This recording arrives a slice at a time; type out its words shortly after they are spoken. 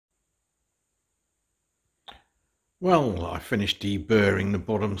Well, I finished deburring the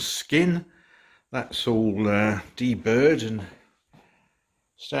bottom skin. That's all deburred and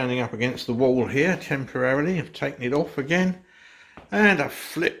standing up against the wall here temporarily. I've taken it off again, and I've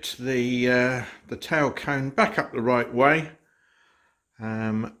flipped the tail cone back up the right way,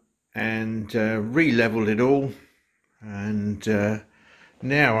 and re-leveled it all. And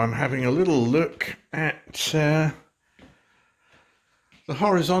now I'm having a little look at the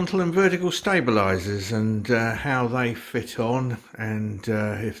horizontal and vertical stabilizers and how they fit on, and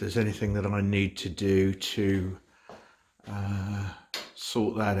if there's anything that I need to do to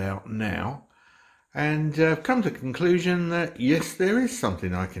sort that out now. And I've come to the conclusion that yes, there is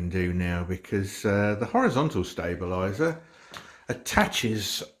something I can do now, because the horizontal stabilizer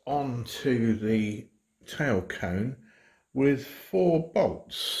attaches onto the tail cone with 4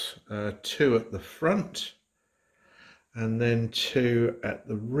 bolts, 2 at the front and then 2 at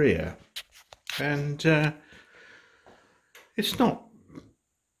the rear. And it's not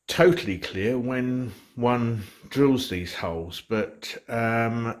totally clear when one drills these holes, but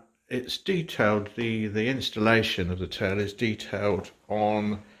it's detailed, the installation of the tail is detailed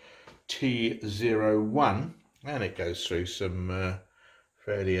on T01, and it goes through some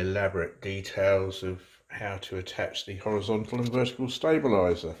fairly elaborate details of how to attach the horizontal and vertical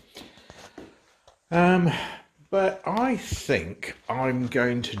stabilizer. But I think I'm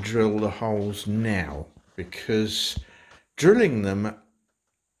going to drill the holes now, because drilling them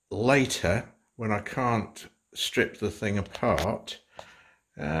later, when I can't strip the thing apart,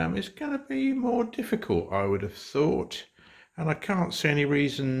 is going to be more difficult, I would have thought, and I can't see any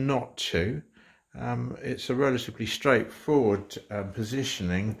reason not to. It's a relatively straightforward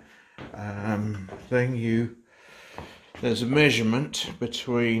positioning thing. There's a measurement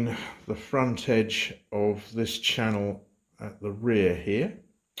between the front edge of this channel at the rear here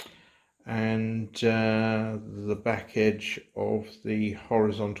and the back edge of the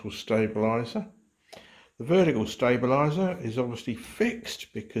horizontal stabilizer. The vertical stabilizer is obviously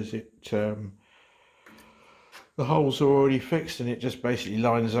fixed because the holes are already fixed, and it just basically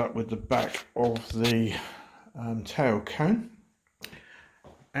lines up with the back of the tail cone.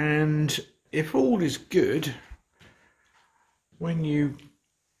 And if all is good, when you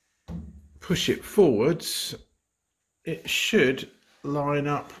push it forwards, it should line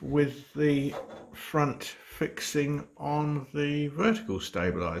up with the front fixing on the vertical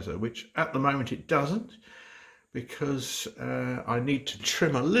stabilizer, which at the moment it doesn't, because I need to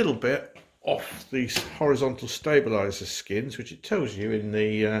trim a little bit off these horizontal stabilizer skins, which it tells you in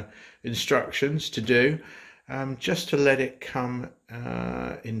the instructions to do, just to let it come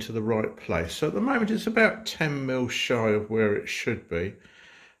into the right place. So at the moment it's about 10mm shy of where it should be,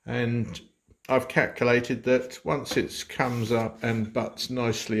 and I've calculated that once it comes up and butts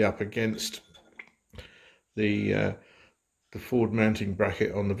nicely up against the forward mounting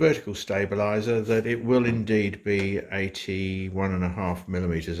bracket on the vertical stabilizer, that it will indeed be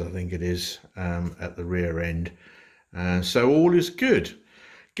 81.5mm, I think it is, at the rear end. So all is good.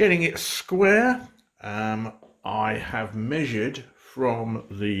 Getting it square, I have measured from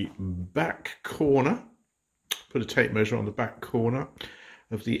the back corner, put a tape measure on the back corner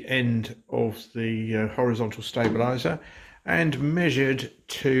of the end of the horizontal stabilizer, and measured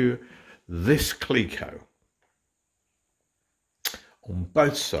to this cleco on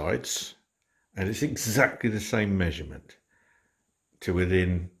both sides, and it's exactly the same measurement to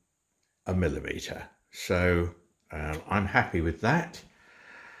within a millimetre. So I'm happy with that.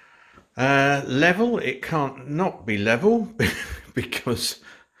 Level, it can't not be level because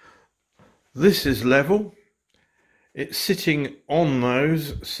this is level. It's sitting on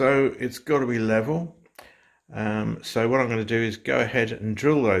those, so it's got to be level. So what I'm going to do is go ahead and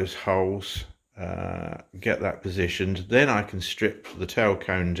drill those holes, get that positioned, then I can strip the tail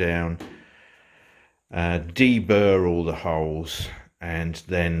cone down, deburr all the holes, and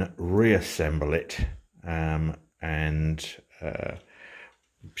then reassemble it, and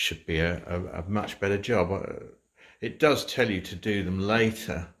should be a much better job. It does tell you to do them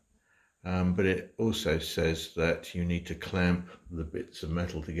later, but it also says that you need to clamp the bits of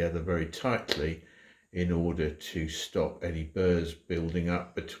metal together very tightly in order to stop any burrs building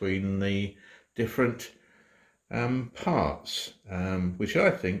up between the different parts, which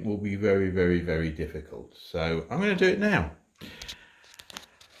I think will be very, very, very difficult. So I'm going to do it now.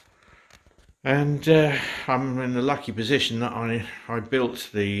 And I'm in the lucky position that I built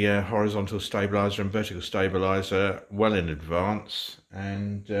the horizontal stabilizer and vertical stabilizer well in advance,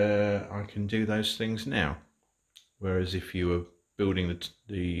 and I can do those things now. Whereas if you were building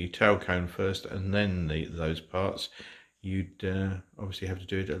the tail cone first and then those parts, you'd obviously have to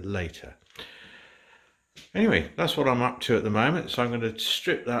do it later. Anyway, that's what I'm up to at the moment. So I'm going to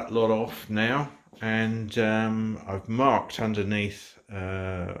strip that lot off now, and I've marked underneath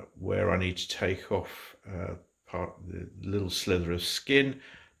where I need to take off the little slither of skin,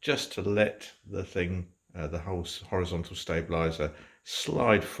 just to let the thing, the whole horizontal stabilizer,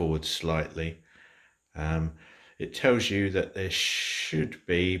 slide forward slightly. It tells you that there should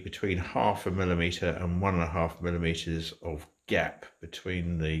be between 0.5 millimeter and 1.5 millimeters of gap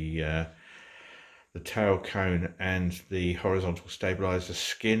between the tail cone and the horizontal stabilizer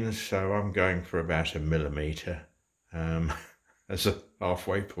skin, so I'm going for about 1 millimeter as a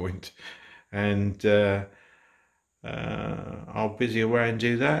halfway point, and I'll busy away and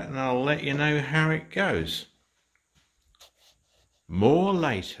do that, and I'll let you know how it goes. More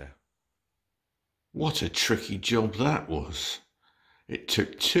later. What a tricky job that was. It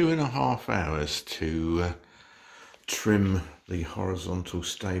took 2.5 hours to trim the horizontal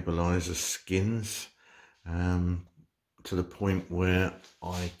stabilizer skins to the point where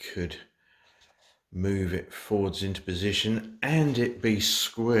I could move it forwards into position and it be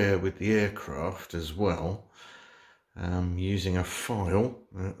square with the aircraft as well, using a file.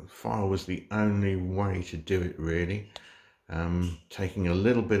 File was the only way to do it really, taking a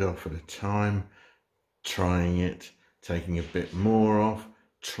little bit off at a time, trying it, taking a bit more off,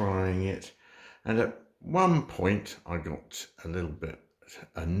 trying it, and at one point I got a little bit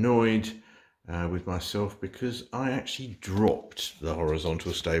annoyed with myself because I actually dropped the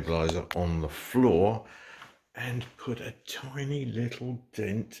horizontal stabilizer on the floor and put a tiny little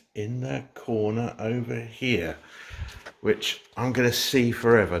dent in the corner over here, which I'm going to see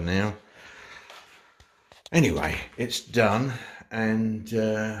forever now. Anyway, it's done, and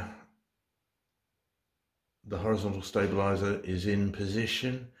the horizontal stabilizer is in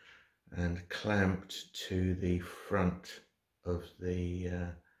position and clamped to the front of the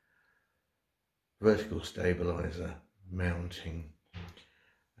vertical stabilizer mounting.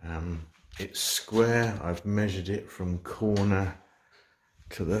 It's square. I've measured it from corner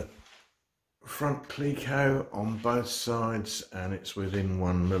to the front cleco on both sides, and it's within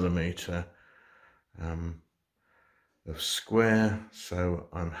 1 millimeter of square, so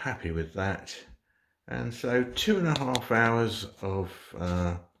I'm happy with that. And so 2.5 hours of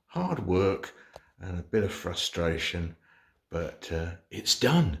hard work and a bit of frustration, but it's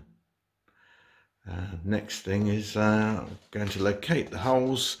done. Next thing is going to locate the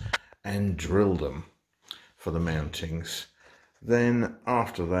holes and drill them for the mountings. Then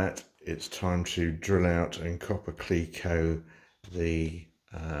after that, it's time to drill out and copper cleco the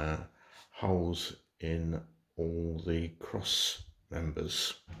holes in all the cross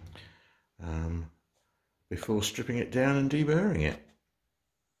members before stripping it down and deburring it.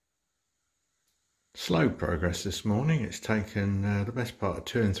 Slow progress this morning. It's taken the best part of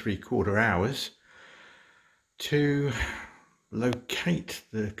 2 3/4 hours to locate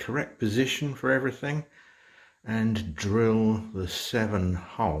the correct position for everything and drill the 7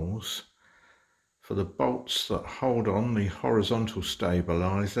 holes for the bolts that hold on the horizontal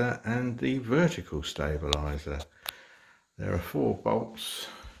stabilizer and the vertical stabilizer. There are 4 bolts,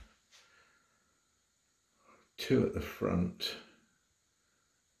 2 at the front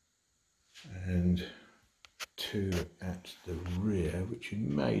and 2 at the rear, which you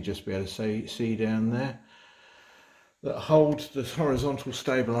may just be able to see down there, that hold the horizontal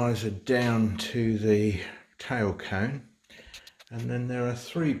stabilizer down to the tail cone. And then there are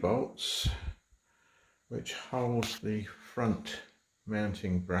 3 bolts which hold the front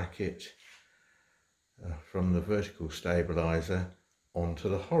mounting bracket from the vertical stabilizer onto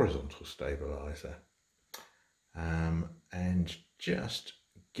the horizontal stabilizer, and just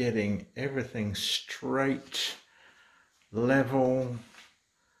getting everything straight, level,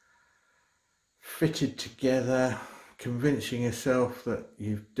 fitted together, convincing yourself that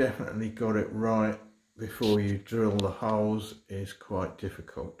you've definitely got it right before you drill the holes is quite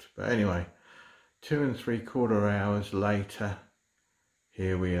difficult. But anyway, 2 3/4 hours later,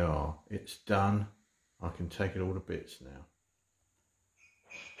 here we are. It's done. I can take it all to bits now.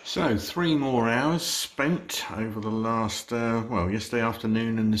 So 3 more hours spent over the last, well, yesterday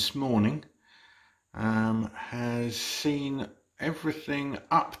afternoon and this morning, has seen everything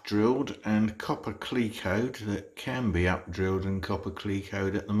up drilled and copper clecoed that can be up drilled and copper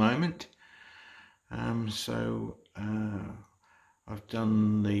clecoed at the moment. I've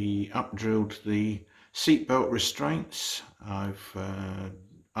done up drilled the seatbelt restraints. I've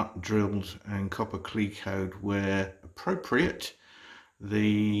up drilled and copper clecoed where appropriate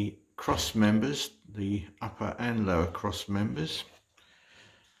the cross members, the upper and lower cross members,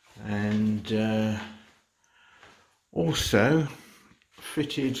 and also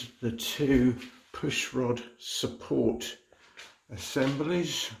fitted the 2 push rod support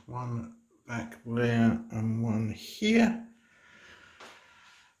assemblies, one back there and one here.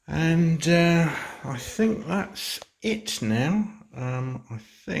 And I think that's it now. I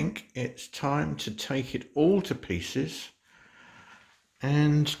think it's time to take it all to pieces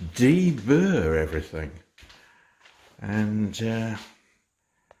and deburr everything. And the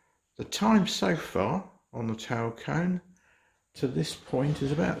time so far on the tail cone to this point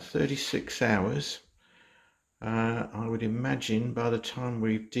is about 36 hours. I would imagine by the time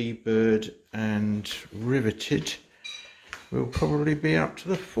we've deburred and riveted, we'll probably be up to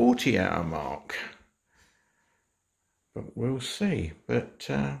the 40-hour mark. But we'll see. But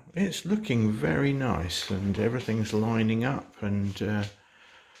it's looking very nice and everything's lining up and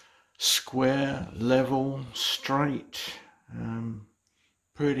square, level, straight.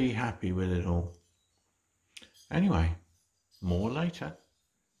 Pretty happy with it all. Anyway, more later.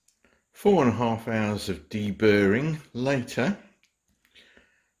 4.5 hours of deburring later,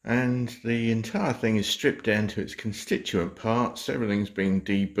 and the entire thing is stripped down to its constituent parts. Everything's been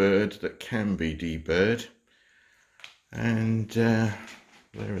deburred that can be deburred, and there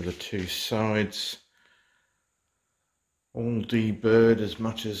are the two sides, all deburred as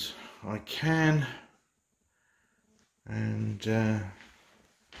much as I can, and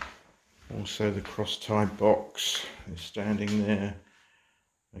also the cross-tie box is standing there,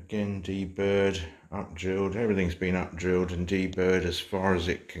 again deburred, up-drilled. Everything's been up-drilled and deburred as far as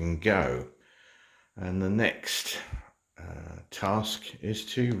it can go. And the next task is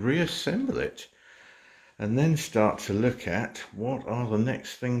to reassemble it and then start to look at what are the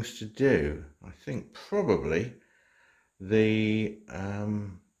next things to do. I think probably the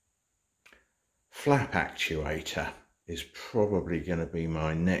flap actuator is probably going to be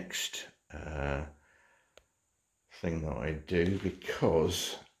my next thing that I do,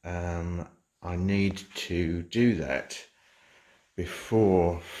 because I need to do that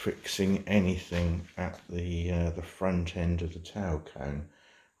before fixing anything at the front end of the tail cone.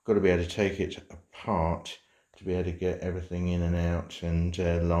 I've got to be able to take it apart to be able to get everything in and out and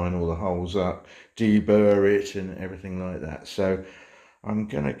line all the holes up, deburr it and everything like that. So I'm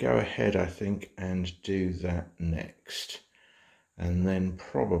going to go ahead, I think, and do that next, and then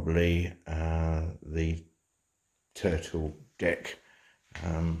probably the turtle deck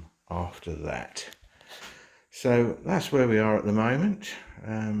after that. So that's where we are at the moment.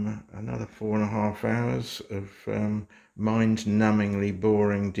 Another 4.5 hours of mind-numbingly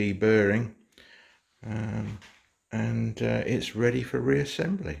boring deburring, and it's ready for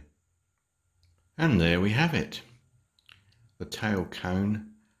reassembly. And there we have it, the tail cone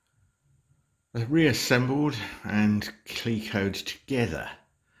reassembled and clecoed together.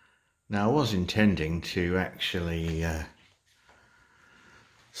 Now, I was intending to actually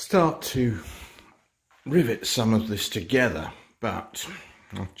start to rivet some of this together, but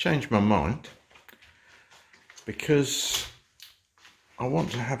I've changed my mind because I want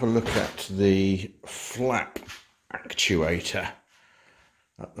to have a look at the flap actuator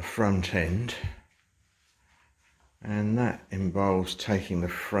at the front end, and that involves taking the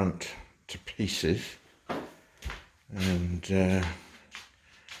front to pieces, and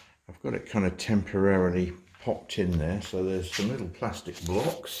I've got it kind of temporarily popped in there. So there's some little plastic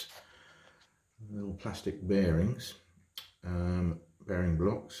blocks, little plastic bearings, bearing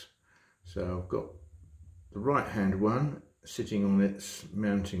blocks. So I've got the right hand one sitting on its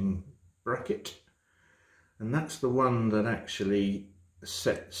mounting bracket, and that's the one that actually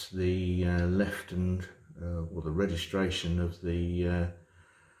sets the left and or the registration of the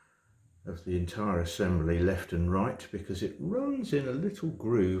entire assembly, left and right, because it runs in a little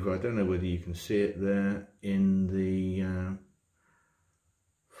groove. I don't know whether you can see it there in the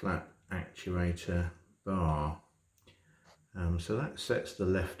flap actuator bar. So that sets the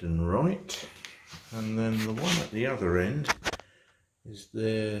left and right, and then the one at the other end is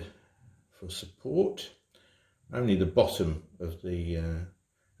there for support. Only the bottom of the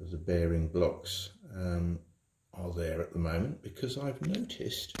bearing blocks are there at the moment, because I've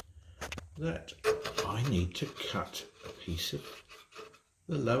noticed that I need to cut a piece of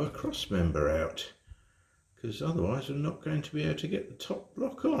the lower cross member out, because otherwise I'm not going to be able to get the top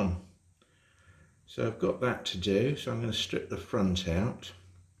block on. So I've got that to do, so I'm going to strip the front out,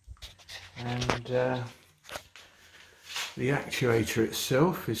 and the actuator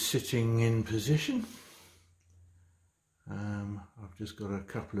itself is sitting in position. I've just got a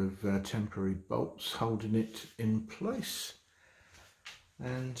couple of temporary bolts holding it in place,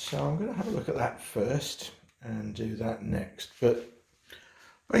 and so I'm going to have a look at that first and do that next. But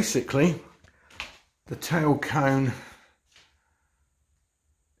basically the tail cone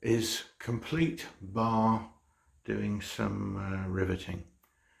is complete bar doing some riveting,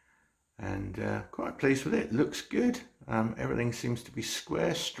 and quite pleased with it. Looks good. Everything seems to be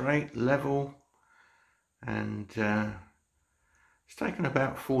square, straight, level, and it's taken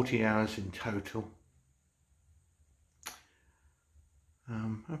about 40 hours in total.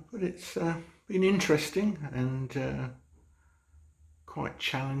 But it's been interesting and quite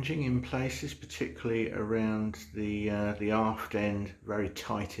challenging in places, particularly around the aft end, very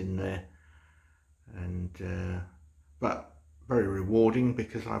tight in there, and but very rewarding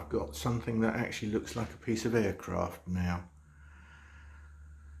because I've got something that actually looks like a piece of aircraft now.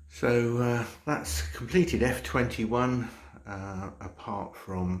 So that's completed F21 apart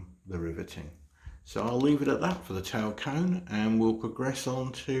from the riveting. So I'll leave it at that for the tail cone, and we'll progress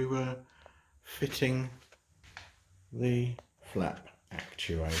on to fitting the flap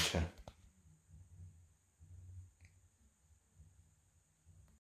actuator.